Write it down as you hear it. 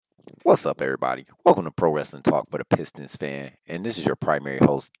What's up, everybody? Welcome to Pro Wrestling Talk for the Pistons fan, and this is your primary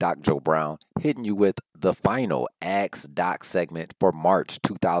host, Doc Joe Brown, hitting you with the final Ask Doc segment for March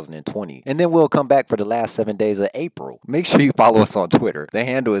 2020, and then we'll come back for the last 7 days of April. Make sure you follow us on Twitter. The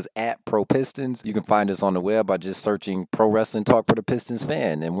handle is @ProPistons. You can find us on the web by just searching Pro Wrestling Talk for the Pistons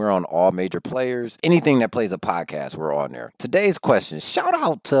fan, and we're on all major players. Anything that plays a podcast, we're on there. Today's question, shout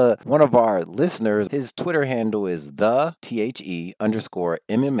out to one of our listeners. His Twitter handle is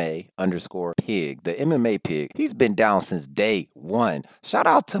 _MMA_pig, the MMA pig. He's been down since day one. Shout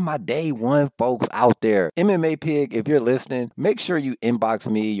out to my day one folks out there. MMA pig, if you're listening, make sure you inbox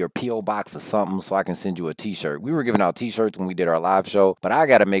me your P.O. box or something so I can send you a t-shirt. We were giving out t-shirts when we did our live show, but I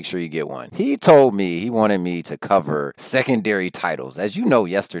got to make sure you get one. He told me he wanted me to cover secondary titles. As you know,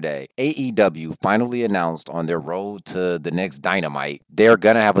 yesterday, AEW finally announced on their road to the next Dynamite, they're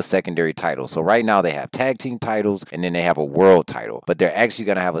going to have a secondary title. So right now they have tag team titles and then they have a world title, but they're actually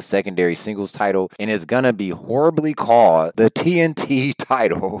going to have a secondary singles title, and it's going to be horribly called the TNT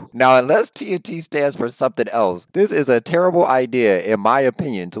title. Now, unless TNT stands for something else, this is a terrible idea, in my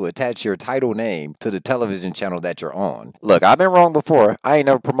opinion, to attach your title name to the television channel that you're on. Look, I've been wrong before. I ain't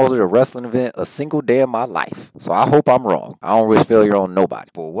never promoted a wrestling event a single day in my life, so I hope I'm wrong. I don't wish failure on nobody.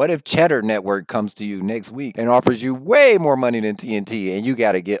 But what if Cheddar Network comes to you next week and offers you way more money than TNT, and you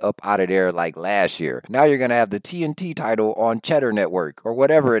got to get up out of there like last year? Now you're going to have the TNT title on Cheddar Network, or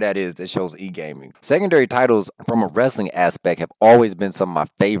whatever that is that shows e-gaming. Secondary titles from a wrestling aspect have always been some of my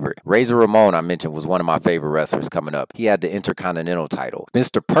favorite. Razor Ramon, I mentioned, was one of my favorite wrestlers coming up. He had the Intercontinental title.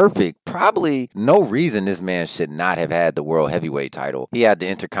 Mr. Perfect, probably no reason this man should not have had the World Heavyweight title. He had the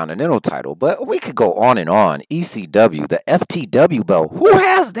Intercontinental title, but we could go on and on. ECW, the FTW belt. Who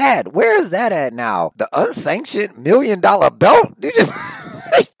has that? Where is that at now? The unsanctioned $1 million belt? You just...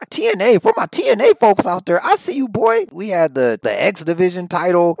 TNA, for my TNA folks out there, I see you, boy. We had the X Division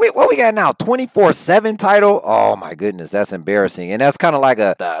title. Wait, what we got now? 24/7 title? Oh my goodness, that's embarrassing. And that's kind of like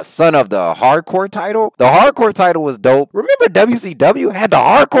the son of the Hardcore title. The Hardcore title was dope. Remember WCW had the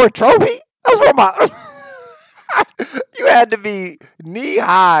Hardcore trophy? That's what my... You had to be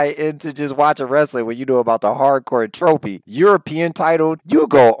knee-high into just watching wrestling when you knew about the Hardcore trophy. European title, you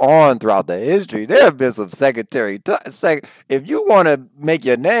go on throughout the history. There have been some secondary. If you want to make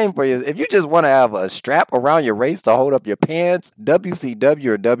your name for you, if you just want to have a strap around your waist to hold up your pants, WCW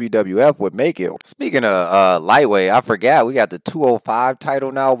or WWF would make it. Speaking of lightweight, I forgot we got the 205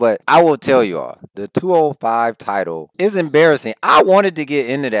 title now, but I will tell y'all, the 205 title is embarrassing. I wanted to get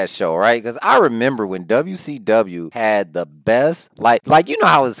into that show, right? Because I remember when WCW had the best, like you know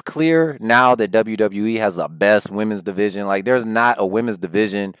how it's clear now that WWE has the best women's division. Like there's not a women's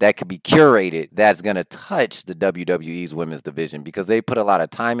division that could be curated that's gonna touch the WWE's women's division because they put a lot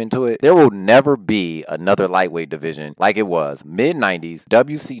of time into it. There will never be another lightweight division like it was mid-90s.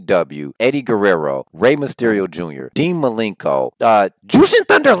 WCW, Eddie Guerrero, Rey Mysterio Jr., Dean Malenko, Jushin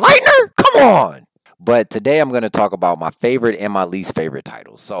Thunder Liger. Come on. But today I'm going to talk about my favorite and my least favorite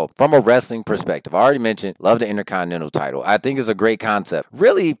titles. So from a wrestling perspective, I already mentioned, love the Intercontinental title. I think it's a great concept.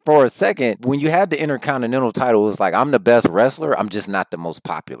 Really, for a second, when you had the Intercontinental title, it was like, I'm the best wrestler, I'm just not the most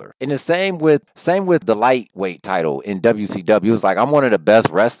popular. And the same with the lightweight title in WCW. It was like, I'm one of the best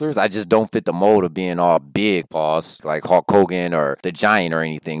wrestlers, I just don't fit the mold of being all big, boss, like Hulk Hogan or the Giant or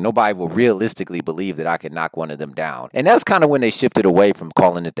anything. Nobody will realistically believe that I could knock one of them down. And that's kind of when they shifted away from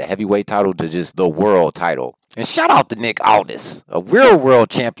calling it the heavyweight title to just the world title. And shout out to Nick Aldis, a real world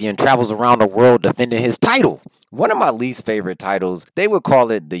champion, travels around the world defending his title. One of my least favorite titles, they would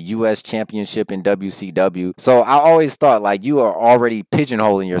call it the U.S. Championship in WCW. So I always thought like you are already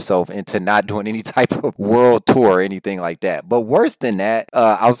pigeonholing yourself into not doing any type of world tour or anything like that. But worse than that,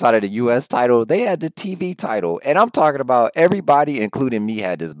 outside of the U.S. title, they had the TV title. And I'm talking about everybody, including me,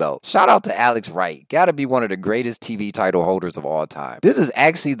 had this belt. Shout out to Alex Wright. Gotta be one of the greatest TV title holders of all time. This is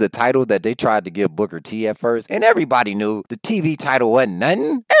actually the title that they tried to give Booker T at first. And everybody knew the TV title wasn't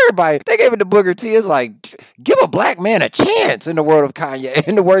nothing. Everybody, they gave it to Booker T. It's like, give a black man a chance in the world of Kanye.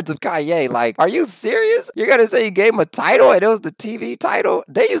 In the words of Kanye, like, are you serious? You're gonna say you gave him a title and it was the TV title?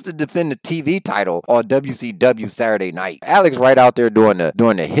 They used to defend the TV title on WCW Saturday Night. Alex right out there doing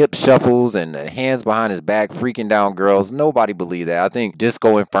the hip shuffles and the hands behind his back, freaking down girls. Nobody believed that. I think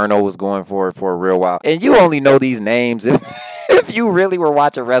Disco Inferno was going for it for a real while. And you only know these names if you really were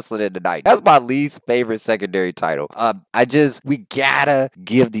watching wrestling in the night. That's my least favorite secondary title. We gotta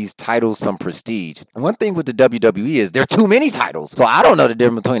give these titles some prestige. One thing with the WWE is there are too many titles. So I don't know the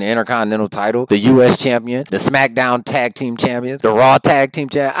difference between the Intercontinental title, the U.S. champion, the SmackDown tag team champions, the Raw tag team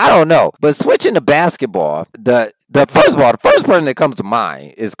champion. I don't know. But switching to basketball, the first person that comes to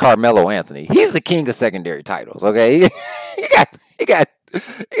mind is Carmelo Anthony. He's the king of secondary titles, okay? He got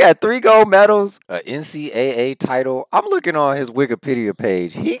He got 3 gold medals, a NCAA title. I'm looking on his Wikipedia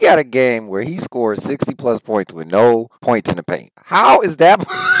page. He got a game where he scored 60 plus points with no points in the paint. How is that?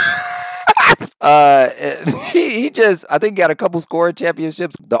 Uh, he just, I think, got a couple scoring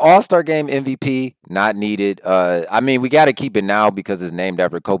championships. The All-Star Game MVP, not needed. I mean, we got to keep it now because it's named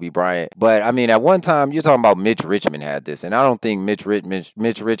after Kobe Bryant. But I mean, at one time, you're talking about Mitch Richmond had this, and I don't think Mitch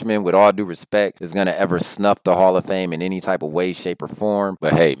Richmond, with all due respect, is gonna ever snuff the Hall of Fame in any type of way, shape, or form.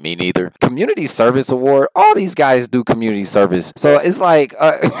 But hey, me neither. Community Service Award. All these guys do community service, so it's like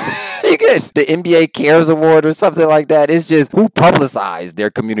you get the NBA Cares Award or something like that. It's just who publicized their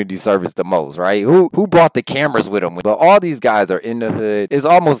community service the most, right? Who brought the cameras with them? But all these guys are in the hood. It's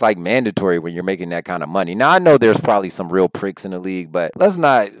almost like mandatory when you're making that kind of money. Now I know there's probably some real pricks in the league, but let's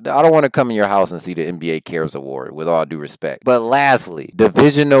not. I don't want to come in your house and see the NBA Cares Award, with all due respect. But lastly,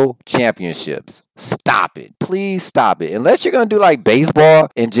 divisional championships. Stop it. Please stop it. Unless you're going to do like baseball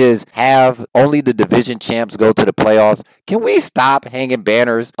and just have only the division champs go to the playoffs, can we stop hanging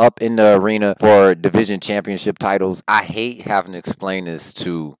banners up in the arena for division championship titles? I hate having to explain this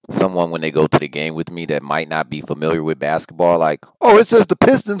to someone when they go to the game with me that might not be familiar with basketball. Like, oh, it says the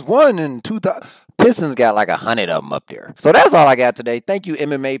Pistons won in 2000. Pistons got like 100 of them up there. So that's all I got today. Thank you,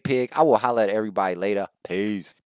 MMA Pig. I will holler at everybody later. Peace.